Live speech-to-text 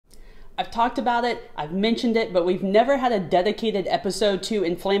I've talked about it, I've mentioned it, but we've never had a dedicated episode to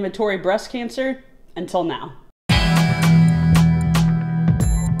inflammatory breast cancer until now.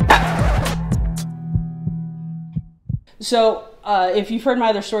 So if you've heard my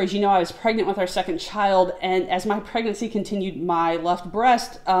other stories, you know I was pregnant with our second child, and as my pregnancy continued, my left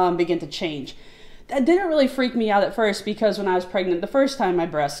breast began to change. That didn't really freak me out at first because when I was pregnant the first time, my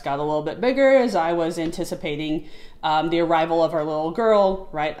breasts got a little bit bigger as I was anticipating the arrival of our little girl,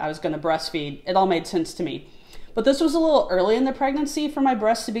 right? I was going to breastfeed. It all made sense to me. But this was a little early in the pregnancy for my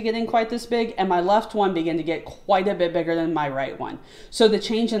breasts to be getting quite this big, and my left one began to get quite a bit bigger than my right one. So the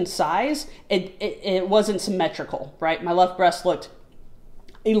change in size, it wasn't symmetrical, right? My left breast looked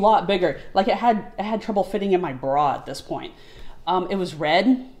a lot bigger. Like it had trouble fitting in my bra at this point. It was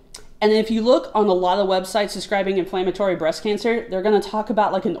red. And if you look on a lot of websites describing inflammatory breast cancer, they're going to talk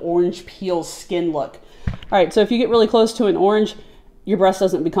about like an orange peel skin look. All right, so if you get really close to an orange, your breast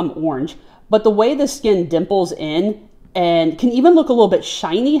doesn't become orange. But the way the skin dimples in and can even look a little bit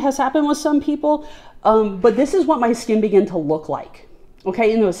shiny has happened with some people. But this is what my skin began to look like.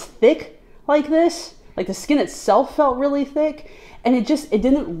 Okay, and it was thick like this. Like the skin itself felt really thick. And it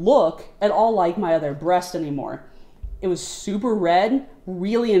didn't look at all like my other breast anymore. It was super red,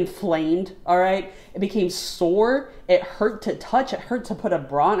 really inflamed, all right? It became sore. It hurt to touch. It hurt to put a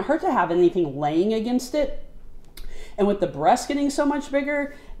bra on. It hurt to have anything laying against it. And with the breast getting so much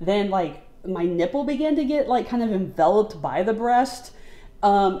bigger, then like my nipple began to get like kind of enveloped by the breast.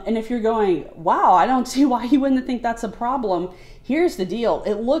 And if you're going, wow, I don't see why you wouldn't think that's a problem. Here's the deal.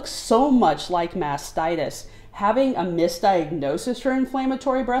 It looks so much like mastitis. Having a misdiagnosis for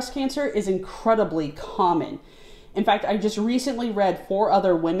inflammatory breast cancer is incredibly common. In fact, I just recently read 4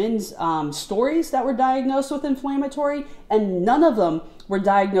 other women's stories that were diagnosed with inflammatory, and none of them were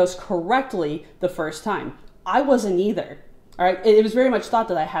diagnosed correctly the first time. I wasn't either. All right, it was very much thought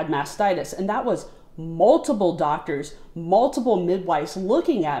that I had mastitis, and that was multiple doctors, multiple midwives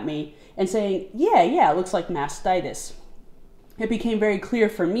looking at me and saying, yeah, it looks like mastitis. It became very clear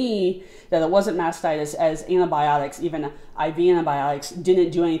for me that it wasn't mastitis, as antibiotics, even IV antibiotics,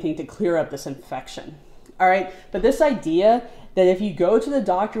 didn't do anything to clear up this infection. All right, but this idea that if you go to the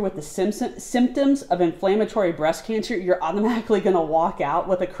doctor with the symptoms of inflammatory breast cancer, you're automatically going to walk out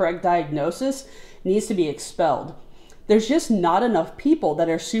with a correct diagnosis needs to be expelled. There's just not enough people that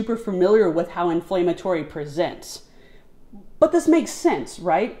are super familiar with how inflammatory presents. But this makes sense,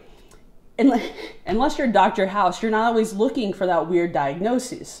 right? Unless you're Dr. House, you're not always looking for that weird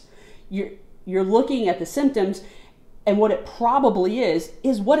diagnosis. You're looking at the symptoms, and what it probably is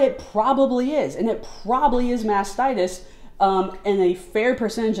what it probably is. And it probably is mastitis in a fair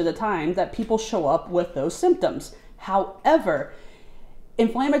percentage of the time that people show up with those symptoms. However,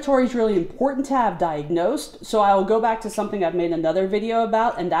 inflammatory is really important to have diagnosed, so I will go back to something I've made another video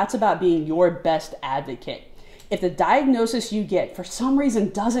about, and that's about being your best advocate. If the diagnosis you get for some reason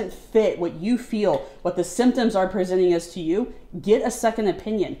doesn't fit what you feel, what the symptoms are presenting as to you, get a second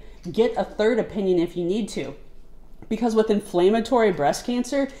opinion. Get a third opinion if you need to. Because with inflammatory breast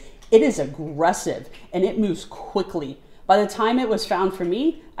cancer, it is aggressive and it moves quickly. By the time it was found for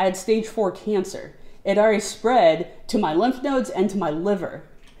me, I had stage 4 cancer. It already spread to my lymph nodes and to my liver.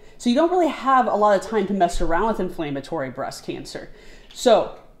 So you don't really have a lot of time to mess around with inflammatory breast cancer.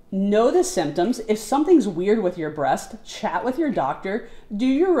 So know the symptoms. If something's weird with your breast, chat with your doctor, do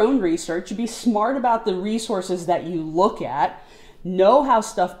your own research, be smart about the resources that you look at, know how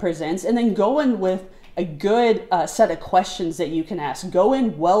stuff presents, and then go in with a good set of questions that you can ask. Go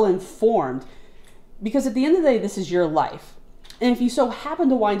in well informed, because at the end of the day, this is your life. And if you so happen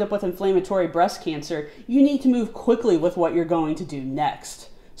to wind up with inflammatory breast cancer, you need to move quickly with what you're going to do next.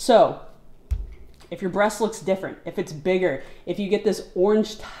 So if your breast looks different, if it's bigger, if you get this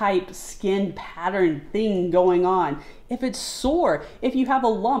orange type skin pattern thing going on, if it's sore, if you have a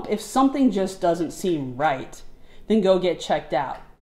lump, if something just doesn't seem right, then go get checked out.